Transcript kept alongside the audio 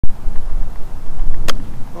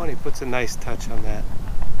Oh, and he puts a nice touch on that.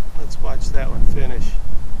 Let's watch that one finish.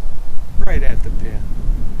 Right at the pin.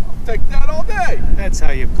 I'll take that all day. That's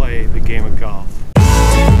how you play the game of golf.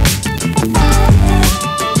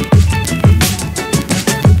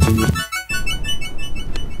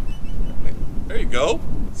 There you go.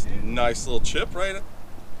 It's a nice little chip right.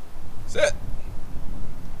 That's it.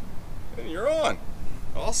 And you're on.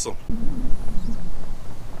 Awesome.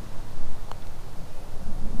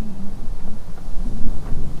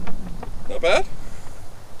 Not bad.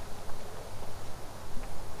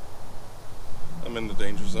 I'm in the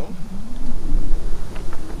danger zone.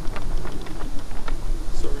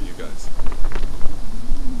 So are you guys.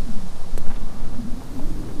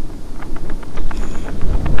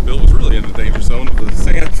 Bill was really in the danger zone of the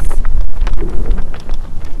sand.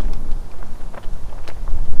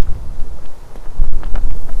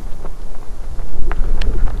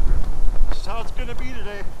 This is how it's gonna be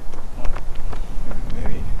today.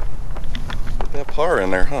 Maybe put that par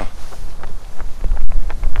in there, huh?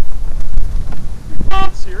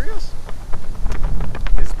 Serious?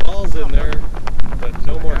 His ball's in there, but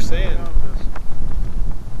no more sand.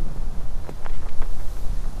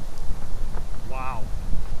 Wow.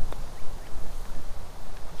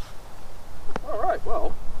 All right,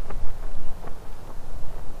 well.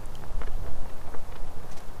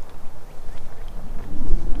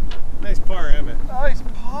 Nice par, Emmett. Nice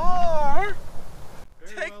par.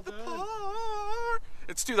 Very Take well the done. par.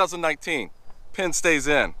 It's 2019. Pin stays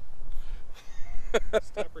in. Oh,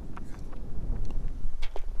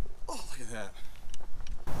 look at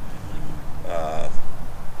that.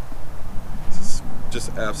 This is just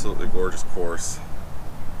absolutely gorgeous course.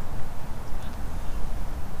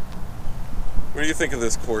 What do you think of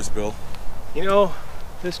this course, Bill? You know,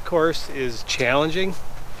 this course is challenging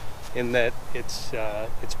in that it's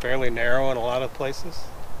fairly narrow in a lot of places,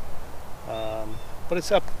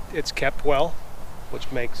 but it's kept well,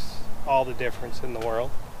 which makes all the difference in the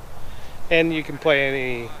world. And you can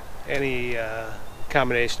play any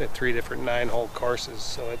combination of 3 different 9-hole courses,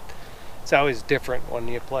 so it's always different when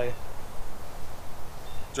you play.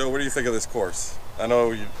 Joe, what do you think of this course? I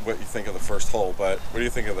know what you think of the first hole, but what do you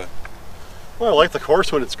think of the... Well, I like the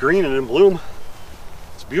course when it's green and in bloom.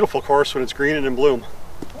 It's a beautiful course when it's green and in bloom.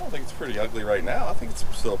 I don't think it's pretty ugly right now. I think it's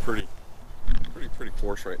still pretty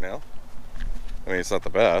course right now. I mean, it's not the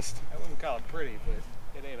best. I wouldn't call it pretty, but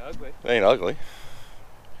it ain't ugly. It ain't ugly.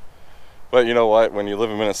 But you know what? When you live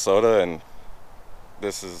in Minnesota and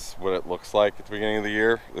this is what it looks like at the beginning of the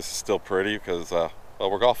year, this is still pretty because, well,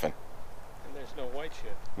 we're golfing. And there's no white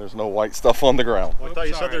shit. There's no white stuff on the ground. Well, I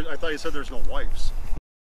thought you said there's no wives.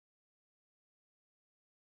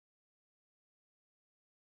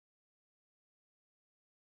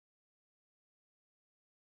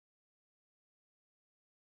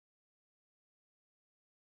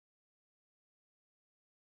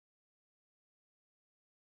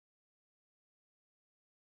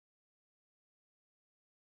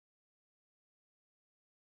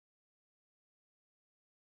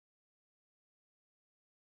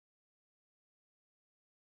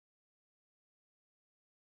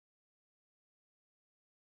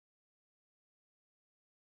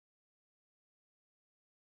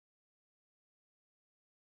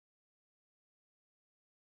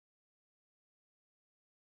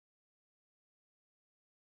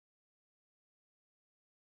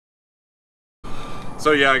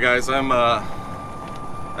 So yeah, guys, I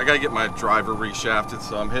gotta get my driver reshafted,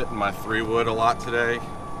 so I'm hitting my 3-wood a lot today.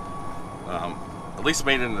 At least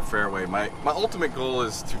made it in the fairway. My ultimate goal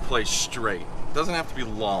is to play straight. It doesn't have to be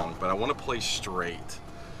long, but I want to play straight.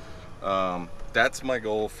 That's my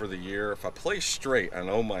goal for the year. If I play straight, I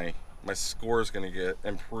know my score is going to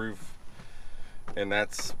improve, and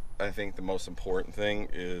that's, I think, the most important thing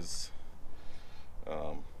is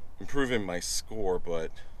improving my score, but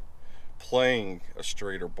playing a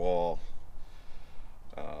straighter ball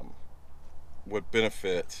would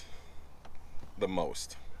benefit the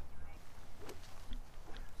most.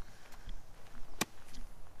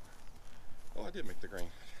 Oh, I did make the green.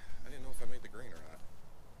 I didn't know if I made the green or not.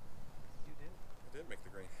 You did. I did make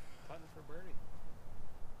the green. Putting for birdie.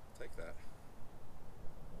 Take that.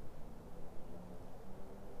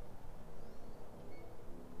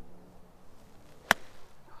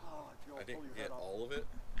 I didn't get all of it,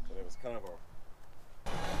 but it was kind of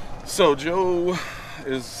a... So Joe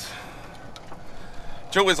is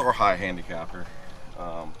our high handicapper.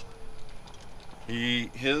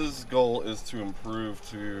 His goal is to improve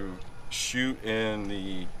to shoot in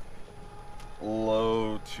the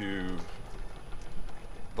low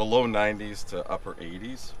 90s to upper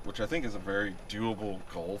 80s, which I think is a very doable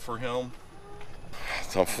goal for him.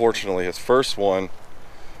 So unfortunately, his first one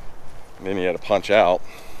And then he had to punch out.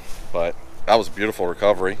 But that was a beautiful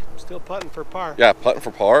recovery. Still putting for par. Yeah, putting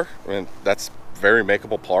for par. I mean, that's very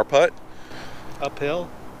makeable par putt. Uphill.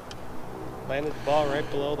 Landed the ball right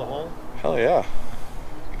below the hole. Hell yeah.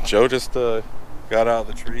 Joe just got out of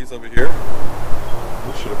the trees over here.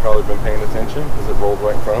 We should have probably been paying attention because it rolled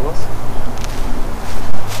right in front of us.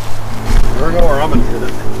 I don't know where I'm going to hit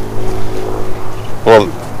it. Well,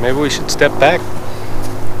 maybe we should step back.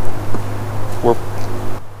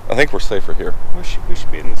 I think we're safer here. We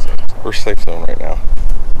should be in the safe zone. We're safe zone right now.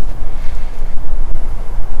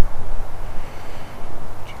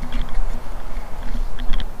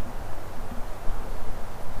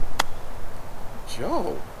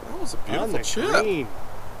 Joe, that was a beautiful chip. Green.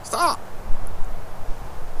 Stop.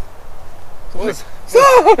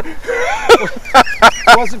 Stop.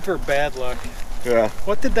 It wasn't for bad luck. Yeah.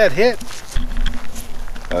 What did that hit?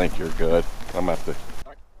 I think you're good. I'm gonna have to.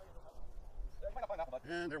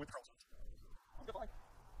 And there with the Carlson.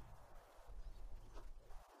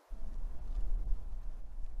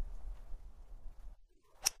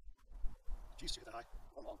 Jeez, you hit that high.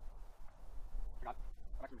 Or long. Forgot.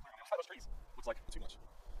 I'm actually behind those trees. Looks like too much.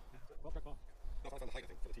 Yeah, well, back on. No, I found the height, I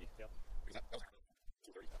think, for the tee. Yeah. Because that was like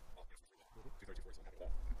 230. Oh, yes, 230, 240, so I'm happy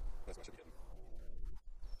with that. That's what I should be hitting.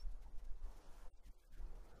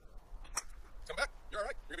 Come back. You're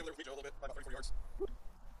all right. You're going to be able to lead Joe a little bit, by about 34 yards.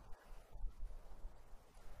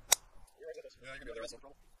 Yeah, you're gonna be able to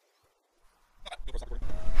wrestle.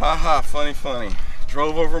 Haha, funny.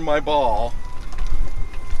 Drove over my ball.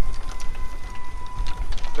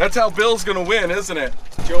 That's how Bill's gonna win, isn't it?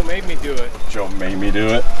 Joe made me do it. Joe made me do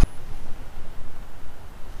it.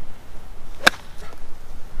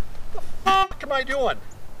 What am I doing?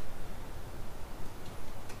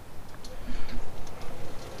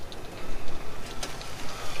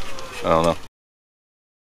 I don't know.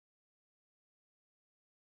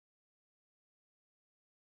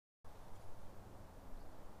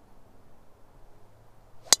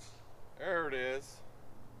 There it is.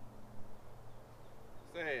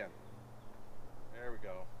 Staying. There we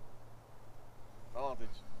go. Oh,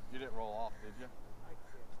 you didn't roll off, did you?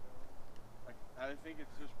 I think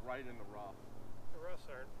it's just right in the rough. The roughs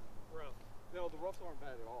aren't rough. No, the roughs aren't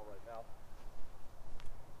bad at all right now.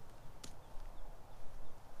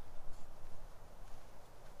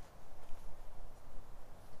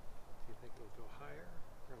 Do you think it'll go higher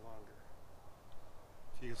or longer?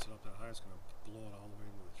 If he gets it up that high, it's going to blow it all the way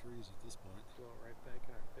into the trees at this point. Blow it right back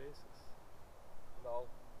in our faces. No.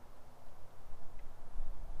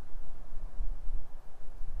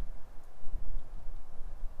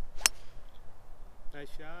 Nice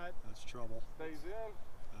shot. That's trouble. Stays in.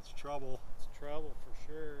 That's trouble. It's trouble for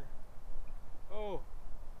sure. Oh.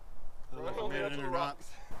 I don't know if I made it in or not.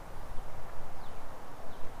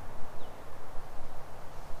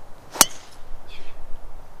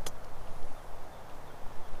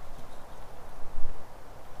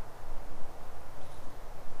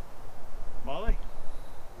 Molly?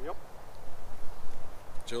 Yep.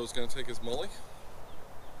 Joe's gonna take his molly.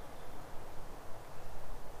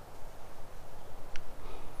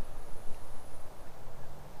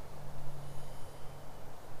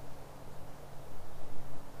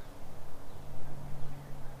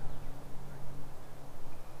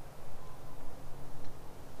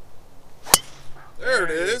 There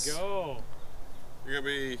it is. You go. You're gonna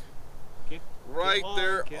be Get right long,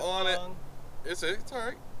 there get on long. it. It's all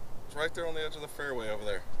right. It's right there on the edge of the fairway over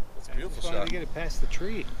there. It's a I beautiful just wanted shot. to get it past the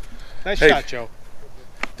tree. Nice Hey. shot, Joe.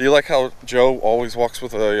 Do you like how Joe always walks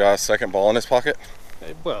with a second ball in his pocket?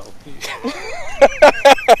 Well,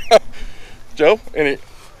 Joe?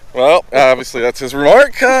 Well, obviously that's his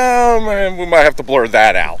remark, and we might have to blur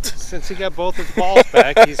that out. since he got both his balls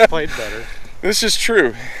back, he's played better. This is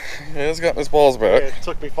true. He has gotten his balls back. It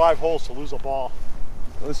took me 5 holes to lose a ball.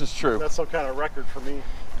 This is true. That's some kind of record for me.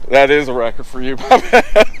 That is a record for you, my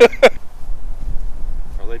bad.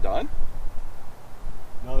 Are they done?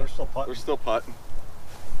 No, they're still putting. They're still putting.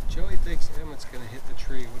 Joey thinks Emmett's going to hit the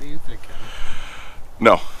tree. What do you think, Emmett?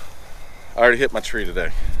 No. I already hit my tree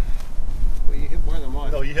today. Well, you hit more than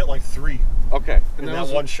one. No, you hit like 3 Okay. in that that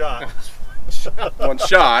was- one shot. One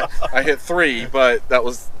shot. I hit 3, but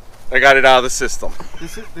I got it out of the system.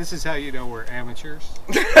 This is how you know we're amateurs.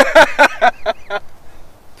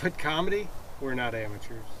 But comedy, we're not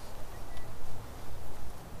amateurs.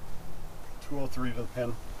 203 to the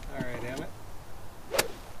pin. All right, Emmett.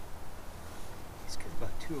 Let's get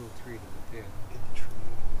about 203 to the pin. In the tree,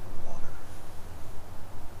 water.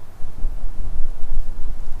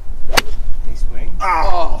 And he swings.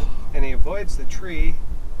 Oh. And he avoids the tree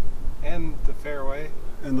and the fairway.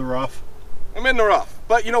 In the rough. I'm in the rough.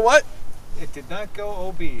 But you know what? It did not go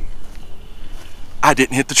OB. I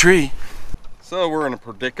didn't hit the tree. So we're in a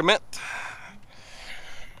predicament.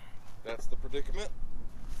 That's the predicament.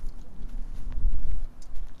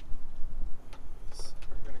 So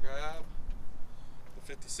we're gonna grab the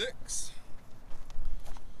 56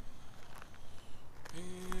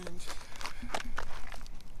 and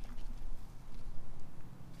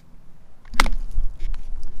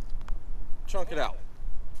chunk it out.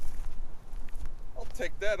 I'll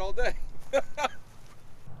take that all day.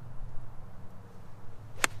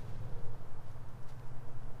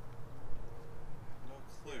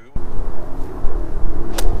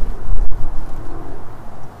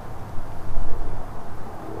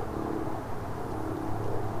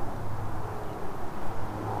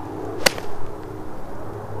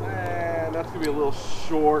 That's gonna be a little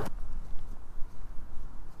short.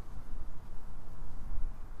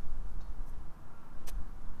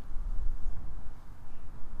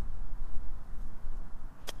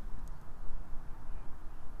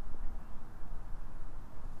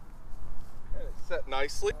 And it's set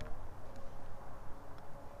nicely.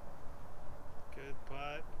 Good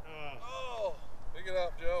putt. Oh, pick it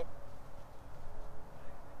up, Joe.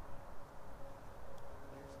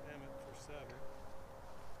 There's Emmett for 7.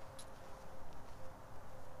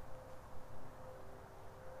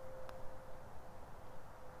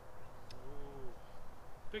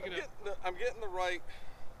 Pick it up. I'm getting the right.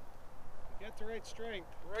 You got the right strength.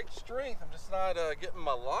 I'm just not getting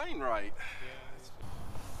my line right.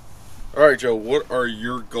 Yeah. All right, Joe. What are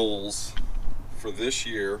your goals for this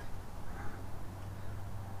year?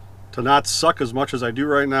 To not suck as much as I do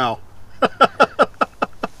right now. Well,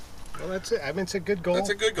 that's it. I mean, it's a good goal.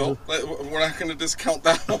 That's a good goal. We're not going to discount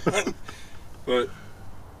that one. But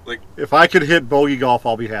like, If I could hit bogey golf,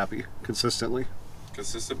 I'll be happy consistently.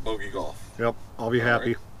 consistent bogey golf. Yep, I'll be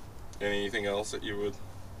happy. Right. Anything else that you would?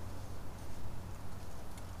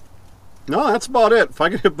 No, that's about it. If I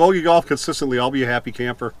can hit bogey golf consistently, I'll be a happy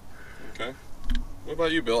camper. Okay. What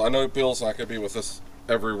about you, Bill? I know Bill's not going to be with us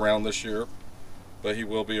every round this year, but he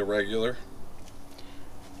will be a regular.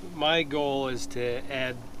 My goal is to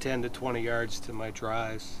add 10 to 20 yards to my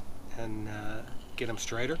drives and get them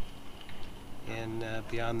straighter. And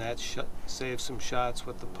beyond that, save some shots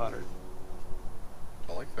with the putter.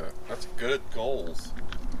 I like that. That's good goals.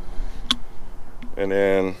 And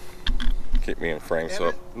then keep me in frame so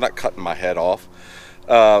I'm not cutting my head off.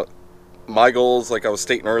 My goals, like I was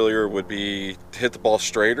stating earlier, would be to hit the ball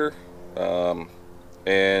straighter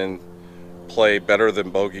and play better than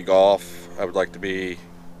bogey golf. I would like to be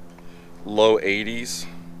low 80s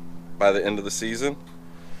by the end of the season,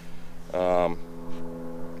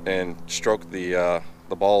 and stroke the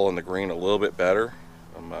ball in the green a little bit better.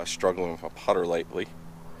 I'm struggling with my putter lately.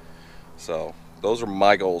 So those are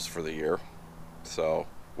my goals for the year. So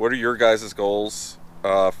what are your guys' goals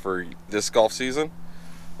for this golf season?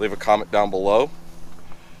 Leave a comment down below.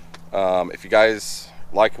 If you guys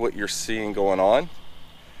like what you're seeing going on,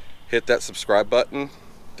 hit that subscribe button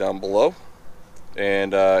down below.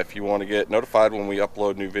 And if you want to get notified when we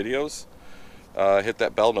upload new videos, hit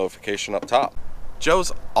that bell notification up top.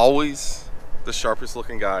 Joe's always the sharpest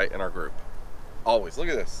looking guy in our group. Always. Look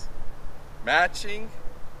at this. Matching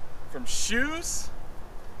from shoes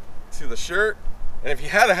to the shirt. And if he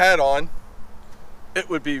had a hat on, it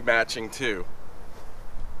would be matching too.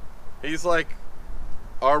 He's like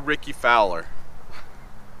our Ricky Fowler.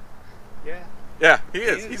 Yeah. Yeah, he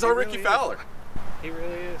is. He's our Ricky Fowler. He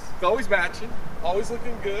really is. He's always matching, always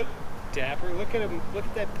looking good. Dapper. Look at him. Look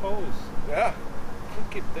at that pose. Yeah.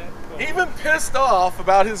 Look at that pose. Even pissed off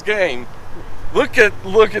about his game. Look at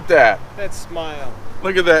that. That smile.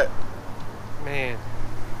 Look at that. Man.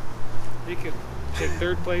 He could take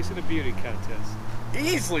 3rd place in a beauty contest.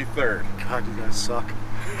 Easily 3rd. God, you guys suck.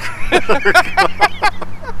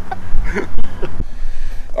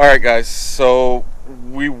 All right, guys. So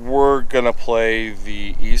we were gonna play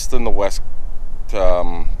the East and the West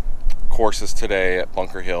courses today at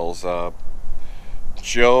Bunker Hills.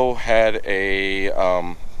 Joe had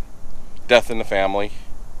a death in the family,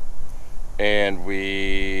 and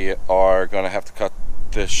we are gonna have to cut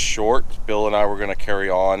this short. Bill and I were gonna carry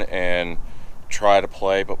on and try to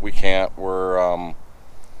play, but we can't. We're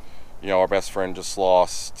you know, our best friend just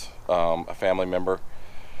lost a family member,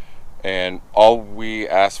 and all we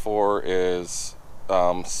ask for is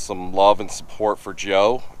some love and support for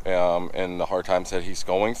Joe and the hard times that he's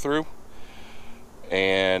going through.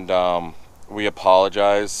 And we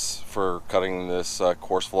apologize for cutting this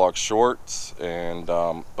course vlog short, and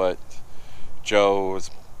but Joe has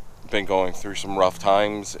been going through some rough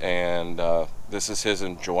times, and this is his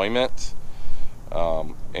enjoyment,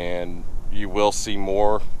 and you will see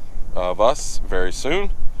more of us very soon.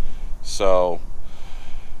 So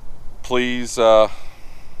please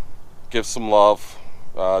give some love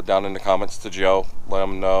down in the comments to Joe. Let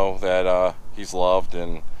him know that he's loved,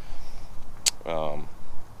 and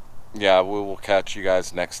yeah, we will catch you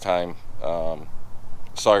guys next time.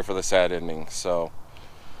 Sorry for the sad ending. So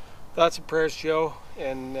Thoughts and prayers, Joe,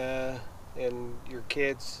 and your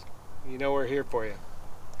kids. You know we're here for you,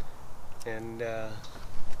 and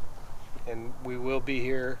we will be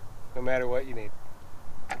here no matter what you need.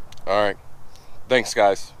 all right, thanks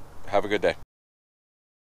guys, have a good day.